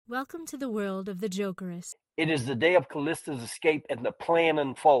Welcome to the world of the Jokerist. It is the day of Calista's escape and the plan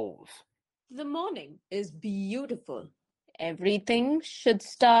unfolds. The morning is beautiful. Everything should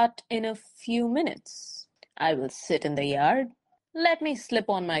start in a few minutes. I will sit in the yard. Let me slip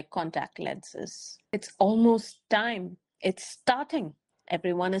on my contact lenses. It's almost time. It's starting.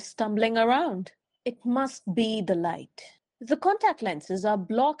 Everyone is stumbling around. It must be the light. The contact lenses are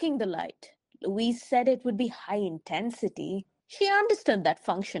blocking the light. Louise said it would be high intensity. She understood that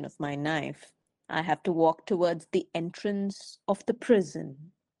function of my knife. I have to walk towards the entrance of the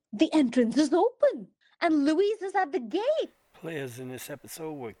prison. The entrance is open, and Louise is at the gate. Players in this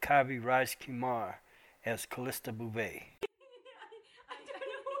episode were Kavi Raj Kumar as Calista Bouvet,